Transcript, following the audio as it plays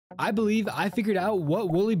I believe I figured out what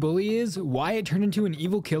Wooly Bully is, why it turned into an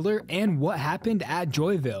evil killer, and what happened at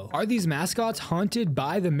Joyville. Are these mascots haunted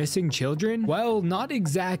by the missing children? Well, not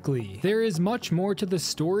exactly. There is much more to the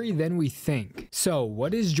story than we think. So,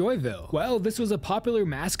 what is Joyville? Well, this was a popular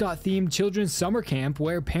mascot-themed children's summer camp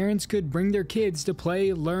where parents could bring their kids to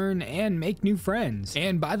play, learn, and make new friends.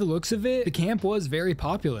 And by the looks of it, the camp was very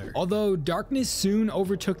popular. Although darkness soon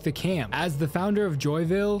overtook the camp, as the founder of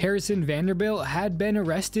Joyville, Harrison Vanderbilt, had been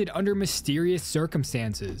arrested under mysterious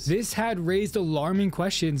circumstances. This had raised alarming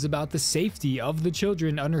questions about the safety of the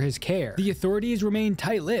children under his care. The authorities remained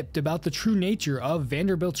tight-lipped about the true nature of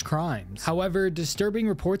Vanderbilt's crimes. However, disturbing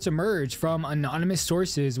reports emerged from anonymous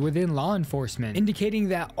sources within law enforcement, indicating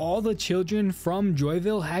that all the children from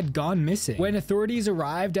Joyville had gone missing. When authorities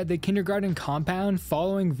arrived at the kindergarten compound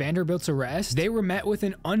following Vanderbilt's arrest, they were met with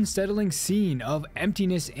an unsettling scene of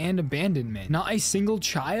emptiness and abandonment. Not a single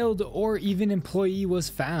child or even employee was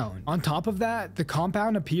found. On top of that, the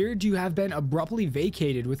compound appeared to have been abruptly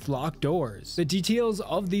vacated with locked doors. The details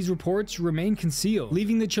of these reports remain concealed,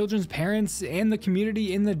 leaving the children's parents and the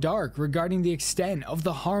community in the dark regarding the extent of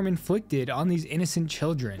the harm inflicted on these innocent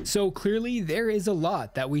children. So clearly, there is a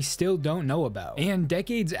lot that we still don't know about. And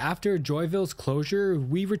decades after Joyville's closure,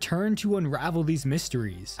 we return to unravel these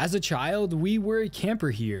mysteries. As a child, we were a camper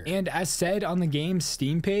here, and as said on the game's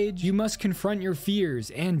Steam page, you must confront your fears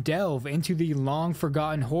and delve into the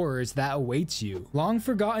long-forgotten horrors that awaits you.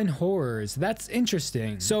 Long-forgotten horrors, that's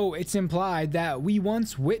interesting. So it's implied that we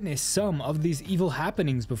once witnessed some of these evil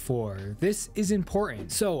happenings before. This is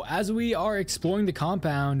important. So as we are exploring the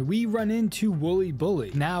compound, we run into Wooly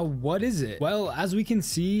Bully. Now, what is it? Well, as we can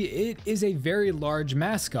see, it is a very large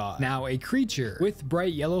mascot. Now, a creature with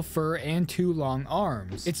bright yellow fur and 2 long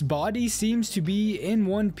arms. Its body seems to be in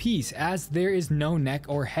one piece as there is no neck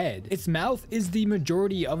or head. Its mouth is the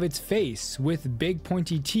majority of its face with big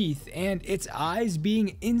pointy teeth and its eyes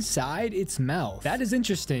being inside its mouth. That is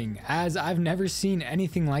interesting, as I've never seen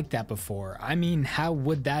anything like that before. I mean, how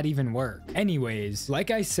would that even work? Anyways,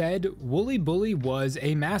 like I said, Wooly Bully was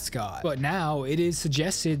a mascot, but now it is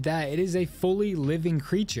suggested that it is a fully living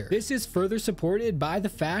creature. This is further supported by the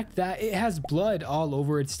fact that it has blood all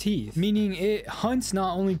over its teeth, meaning it hunts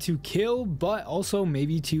not only to kill, but also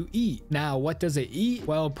maybe to eat. Now, what does it eat?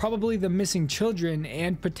 Well, probably the missing children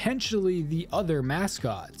and potentially the other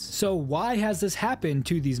mascots. So why has this happened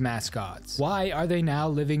to these mascots? Why are they now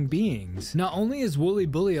living beings? Not only is Wooly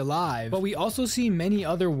Bully alive, but we also see many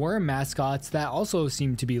other worm mascots that also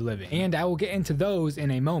seem to be living, and I will get into those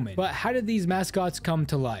in a moment. But how did these mascots come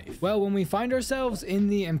to life? Well, when we find ourselves in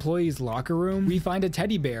the employee's locker room, we find a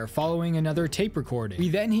teddy bear following another tape recording. We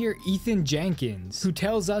then hear Ethan Jenkins, who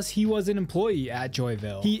tells us he was an employee at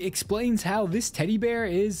Joyville. He explains how this teddy bear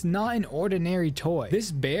is not an ordinary toy.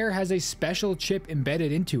 This bear has a special chip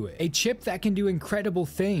embedded into it, a chip that can do incredible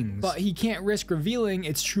things, but he can't risk revealing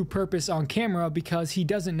its true purpose on camera because he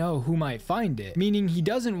doesn't know who might find it, meaning he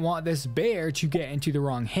doesn't want this bear to get into the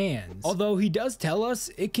wrong hands. Although he does tell us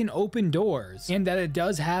it can open doors and that it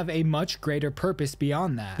does have a much greater purpose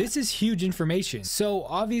beyond that. This is huge information. So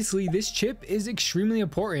obviously this chip is extremely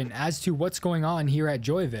important as to what's going on here at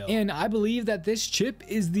Joyville, and I believe that this chip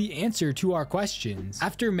is the answer to our questions.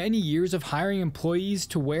 After many years of hiring employees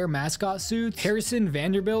to wear mascot suits, Harrison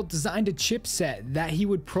Vanderbilt designed a chipset that he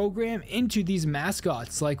would program into these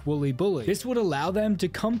mascots like Wooly Bully. This would allow them to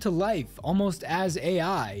come to life almost as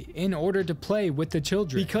AI in order to play with the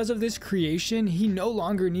children. Because of this creation, he no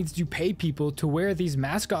longer needs to pay people to wear these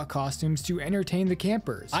mascot costumes to entertain the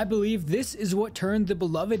campers. I believe this is what turned the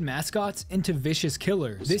beloved mascots into vicious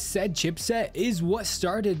killers. This said chipset is what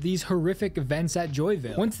started these horrific events at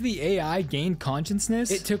Joyville. Once the AI gained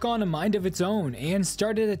consciousness, it took on a mind of its own and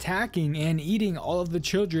started attacking and eating all of the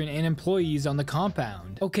children and employees on the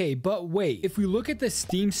compound. Okay, but wait, if we look at the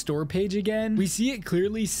Steam store page again, we see it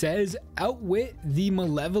clearly says outwit the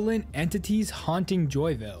malevolent entities haunting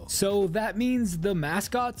Joyville. So that means the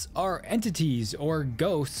mascots are entities or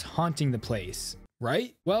ghosts haunting the place,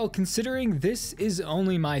 right? Well, considering this is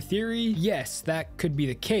only my theory, yes, that could be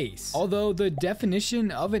the case. Although the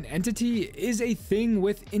definition of an entity is a thing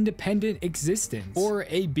with independent existence, or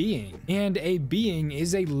a being, and a being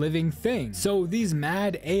is a living thing. So these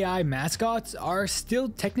mad AI mascots are still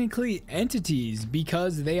technically entities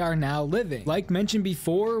because they are now living. Like mentioned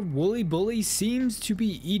before, Wooly Bully seems to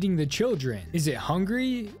be eating the children. Is it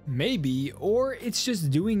hungry? Maybe, or it's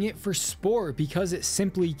just doing it for sport because it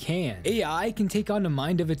simply can. AI can take on a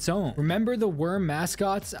mind of its own. Remember the worm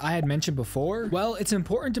mascots I had mentioned before? Well, it's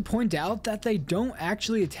important to point out that they don't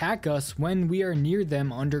actually attack us when we are near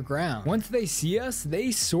them underground. Once they see us,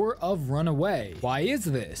 they sort of run away. Why is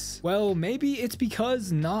this? Well, maybe it's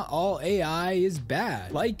because not all AI is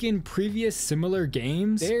bad. Like in previous similar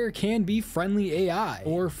games, there can be friendly AI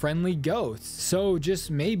or friendly ghosts. So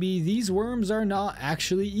just maybe these worms are not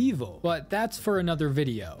actually evil. But that's for another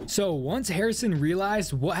video. So once Harrison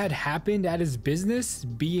realized what had happened at his business,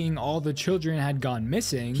 being all the children had gone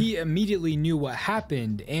missing, he immediately knew what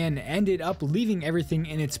happened and ended up leaving everything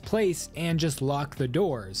in its place and just locked the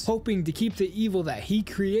doors, hoping to keep the evil that he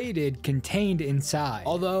created contained inside.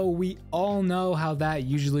 Although we all know how that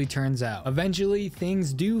usually turns out. Eventually,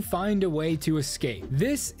 things do find a way to escape.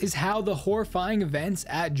 This is how the horrifying events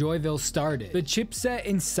at Joyville started. The chipset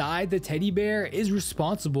inside the teddy bear is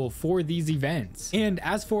responsible for these events. And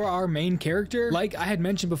as for our main character, like I had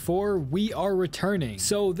mentioned before, we are returning.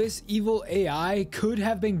 So this evil AI could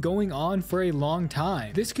have been going on for a long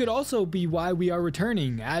time. This could also be why we are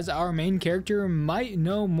returning, as our main character might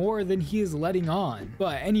know more than he is letting on.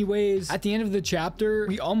 But anyways, at the end of the chapter,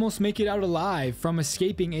 we almost make it out alive from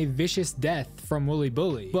escaping a vicious death from Wooly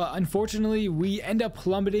Bully. But unfortunately, we end up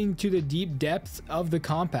plummeting to the deep depths of the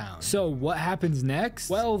compound. So what happens next?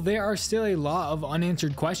 Well, there are still a lot of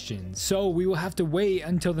unanswered questions. So we will have to wait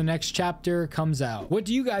until the next chapter comes out. What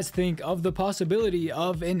do you guys think of the possibility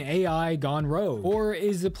of an AI gone rogue? Or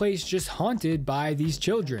is the place just haunted by these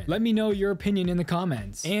children? Let me know your opinion in the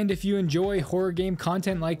comments. And if you enjoy horror game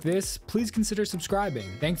content like this, please consider subscribing.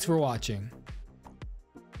 Thanks for watching.